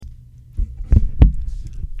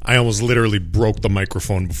I almost literally broke the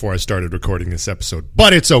microphone before I started recording this episode,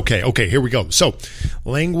 but it's okay. Okay, here we go. So,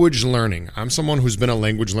 language learning. I'm someone who's been a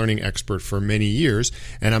language learning expert for many years,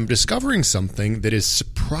 and I'm discovering something that is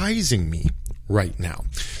surprising me right now.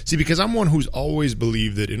 See, because I'm one who's always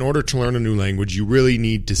believed that in order to learn a new language, you really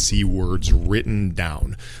need to see words written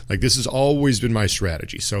down. Like, this has always been my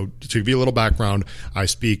strategy. So, to give you a little background, I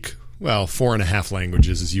speak 4.5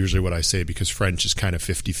 languages is usually what I say, because French is kind of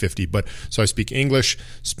 50-50. But so I speak English,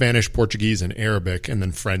 Spanish, Portuguese, and Arabic, and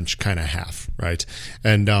then French kind of half, right?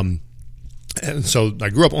 And so I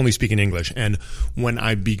grew up only speaking English. And when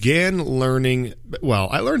I began learning,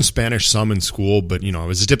 I learned Spanish some in school, but, I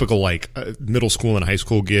was a typical middle school and high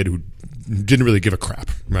school kid who didn't really give a crap,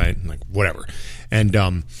 right? Like, whatever. And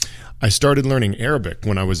I started learning Arabic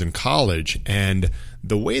when I was in college, and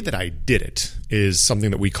the way that I did it is something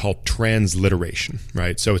that we call transliteration,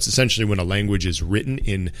 right? So it's essentially when a language is written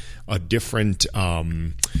in a different,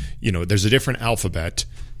 there's a different alphabet,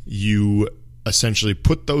 you essentially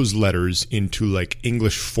put those letters into like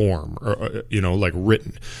English form or like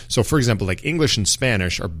written. So for example, like English and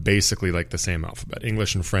Spanish are basically like the same alphabet.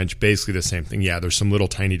 English and French, basically the same thing. Yeah, there's some little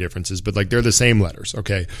tiny differences, but like they're the same letters,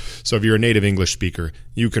 okay? So if you're a native English speaker,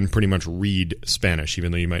 you can pretty much read Spanish,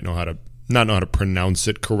 even though you might not know how to pronounce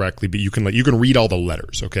it correctly, but you can read all the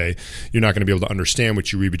letters, okay? You're not going to be able to understand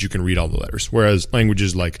what you read, but you can read all the letters. Whereas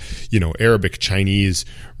languages like, Arabic, Chinese,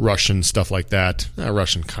 Russian, stuff like that,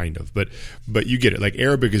 Russian kind of, but you get it. Like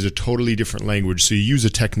Arabic is a totally different language, so you use a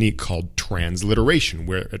technique called transliteration,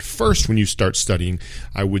 where at first when you start studying,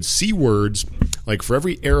 I would see words, like for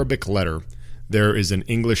every Arabic letter, there is an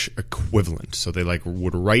English equivalent. So they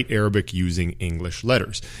would write Arabic using English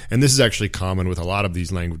letters. And this is actually common with a lot of these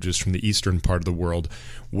languages from the eastern part of the world,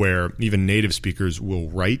 where even native speakers will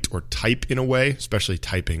write or type in a way, especially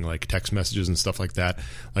typing like text messages and stuff like that.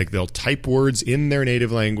 Like they'll type words in their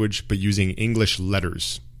native language, but using English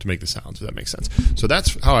letters to make the sounds, if that makes sense. So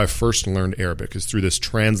that's how I first learned Arabic, is through this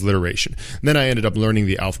transliteration. And then I ended up learning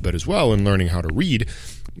the alphabet as well and learning how to read.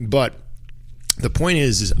 But the point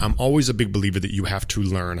is I'm always a big believer that you have to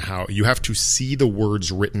learn you have to see the words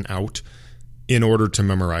written out in order to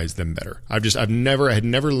memorize them better. I had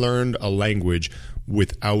never learned a language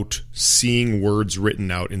without seeing words written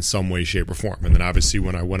out in some way, shape, or form. And then obviously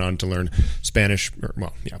when I went on to learn Spanish,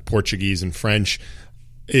 Portuguese and French,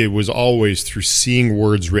 it was always through seeing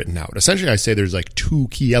words written out. Essentially, I say there's like two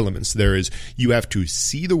key elements. There is, you have to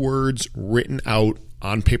see the words written out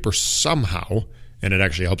on paper somehow. And it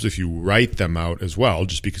actually helps if you write them out as well,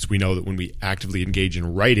 just because we know that when we actively engage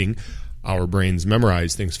in writing, our brains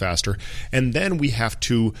memorize things faster. And then we have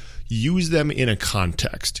to use them in a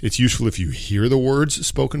context. It's useful if you hear the words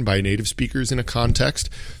spoken by native speakers in a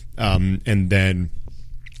context. And then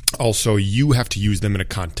also you have to use them in a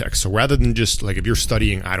context. So rather than just like if you're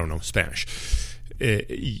studying, Spanish,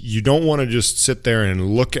 you don't want to just sit there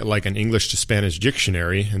and look at like an English to Spanish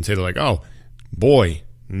dictionary and say like, oh, boy,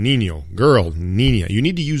 niño, girl, niña. You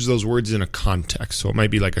need to use those words in a context. So it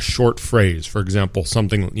might be like a short phrase, for example,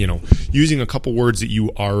 something, using a couple words that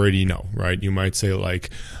you already know, right? You might say like,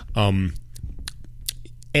 él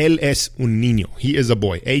es un niño. He is a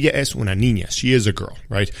boy. Ella es una niña. She is a girl,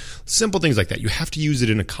 right? Simple things like that. You have to use it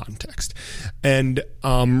in a context. And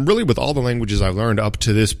really with all the languages I've learned up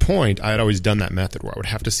to this point, I had always done that method where I would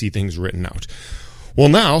have to see things written out. Well,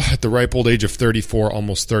 now, at the ripe old age of 34,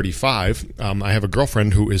 almost 35, I have a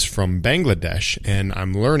girlfriend who is from Bangladesh, and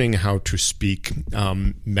I'm learning how to speak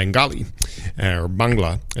Bengali, or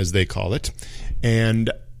Bangla, as they call it. And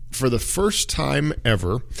for the first time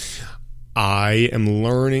ever, I am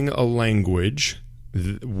learning a language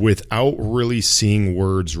without really seeing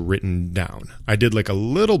words written down. I did like a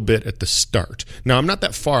little bit at the start. Now, I'm not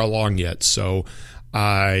that far along yet, so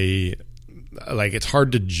it's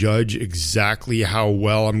hard to judge exactly how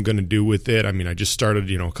well I'm going to do with it. I mean, I just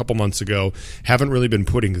started, a couple months ago, haven't really been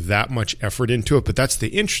putting that much effort into it, but that's the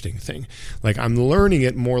interesting thing. Like, I'm learning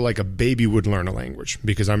it more like a baby would learn a language,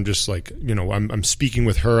 because I'm just like, I'm speaking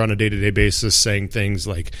with her on a day-to-day basis, saying things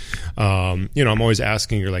like, I'm always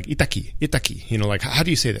asking her like, itaki, like, how do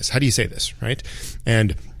you say this? How do you say this? Right?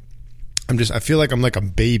 And I feel like I'm like a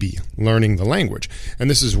baby learning the language. And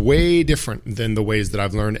this is way different than the ways that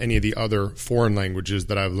I've learned any of the other foreign languages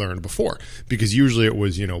that I've learned before. Because usually it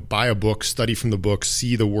was, buy a book, study from the book,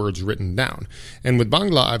 see the words written down. And with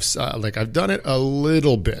Bangla, I've done it a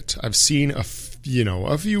little bit. I've seen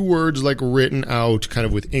a few words like written out kind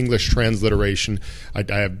of with English transliteration. I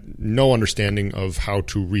have no understanding of how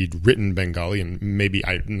to read written Bengali, and maybe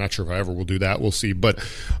I'm not sure if I ever will do that. We'll see. But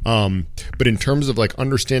in terms of like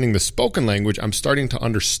understanding the spoken language, I'm starting to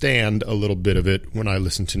understand a little bit of it when I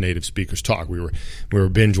listen to native speakers talk. We were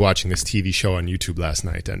binge watching this TV show on YouTube last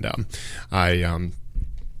night, and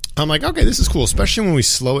I'm like, okay, this is cool, especially when we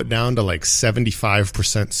slow it down to like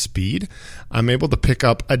 75% speed. I'm able to pick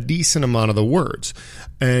up a decent amount of the words.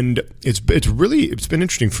 And it's been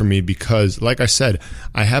interesting for me because, like I said,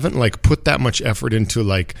 I haven't like put that much effort into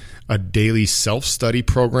like a daily self-study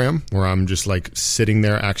program where I'm just like sitting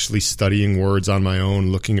there actually studying words on my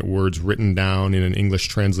own, looking at words written down in an English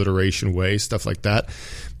transliteration way, stuff like that.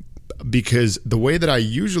 Because the way that I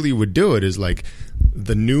usually would do it is like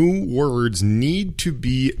the new words need to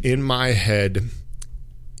be in my head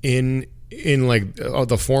in like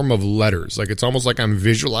the form of letters. Like it's almost like I'm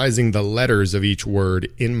visualizing the letters of each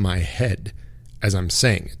word in my head as I'm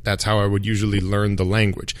saying it. That's how I would usually learn the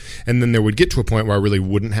language. And then there would get to a point where I really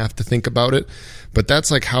wouldn't have to think about it. But that's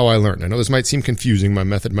like how I learned. I know this might seem confusing. My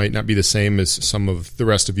method might not be the same as some of the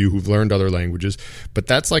rest of you who've learned other languages, but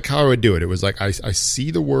that's like how I would do it. It was like I see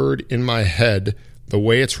the word in my head, the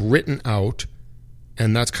way it's written out,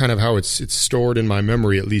 and that's kind of how it's stored in my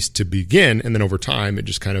memory, at least to begin. And then over time, it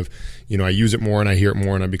just kind of, I use it more and I hear it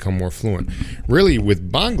more and I become more fluent. Really,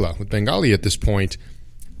 with Bengali at this point,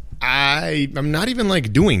 I'm not even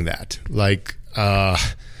like doing that. Like, I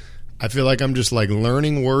feel like I'm just like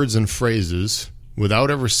learning words and phrases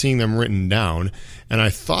without ever seeing them written down. And I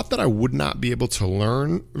thought that I would not be able to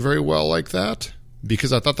learn very well like that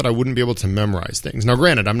because I thought that I wouldn't be able to memorize things. Now,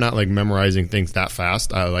 granted, I'm not like memorizing things that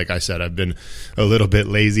fast. Like I said, I've been a little bit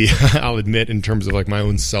lazy, I'll admit, in terms of like my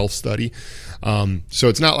own self-study. So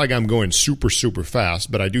it's not like I'm going super, super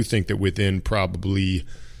fast, but I do think that within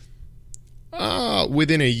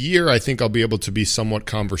a year, I think I'll be able to be somewhat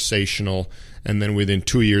conversational. And then within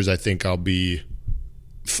 2 years, I think I'll be,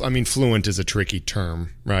 fluent is a tricky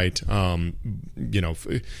term, right?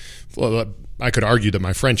 I could argue that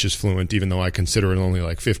my French is fluent, even though I consider it only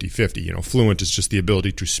like 50-50. Fluent is just the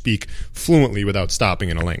ability to speak fluently without stopping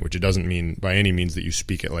in a language. It doesn't mean by any means that you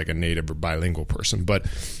speak it like a native or bilingual person. But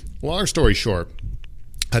long story short,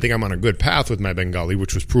 I think I'm on a good path with my Bengali,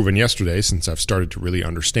 which was proven yesterday since I've started to really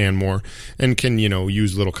understand more and can,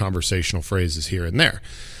 use little conversational phrases here and there.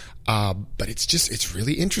 But it's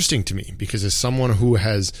really interesting to me because as someone who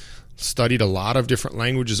has studied a lot of different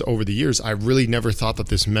languages over the years, I really never thought that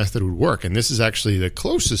this method would work. And this is actually the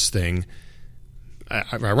closest thing.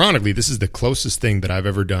 Ironically, this is the closest thing that I've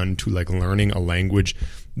ever done to like learning a language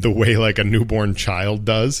the way like a newborn child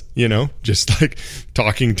does, just like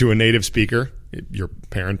talking to a native speaker, your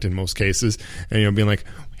parent in most cases, and being like,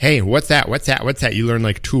 hey, what's that? What's that? What's that? You learn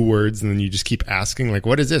like 2 words and then you just keep asking like,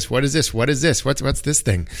 what is this? What is this? What is this? What's this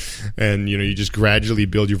thing? And, you just gradually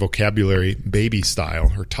build your vocabulary baby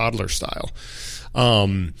style or toddler style.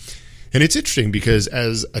 And it's interesting because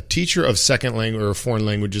as a teacher of second language or foreign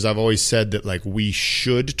languages, I've always said that like we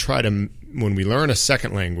should try to, when we learn a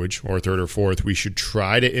second language or third or fourth, we should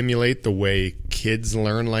try to emulate the way kids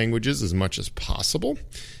learn languages as much as possible,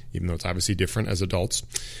 even though it's obviously different as adults.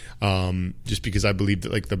 Just because I believe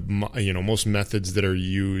that like most methods that are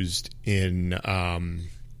used in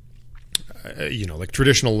like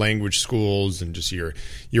traditional language schools and just your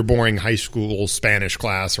boring high school Spanish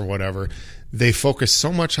class or whatever, they focus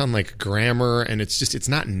so much on like grammar and it's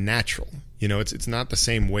not natural. It's not the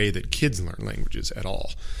same way that kids learn languages at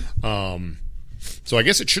all. So I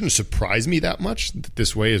guess it shouldn't surprise me that much that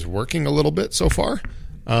this way is working a little bit so far.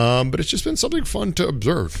 But it's just been something fun to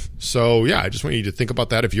observe. So yeah, I just want you to think about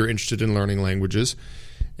that if you're interested in learning languages.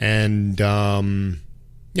 And I've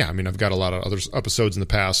got a lot of other episodes in the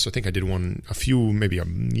past. I think I did one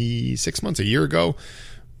maybe 6 months, a year ago,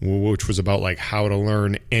 which was about like how to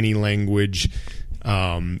learn any language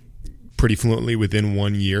pretty fluently within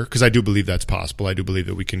 1 year, because I do believe that's possible. I do believe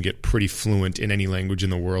that we can get pretty fluent in any language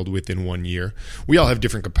in the world within 1 year. We all have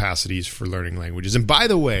different capacities for learning languages. And by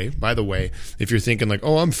the way, if you're thinking like,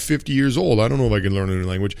 oh, I'm 50 years old, I don't know if I can learn a new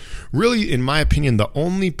language. Really, in my opinion, the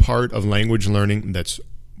only part of language learning that's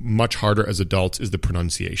much harder as adults is the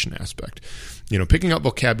pronunciation aspect. Picking up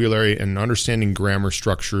vocabulary and understanding grammar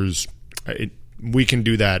structures, we can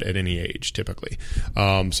do that at any age, typically.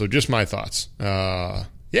 So just my thoughts.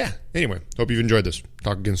 Anyway, hope you've enjoyed this.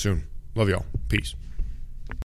 Talk again soon. Love y'all. Peace.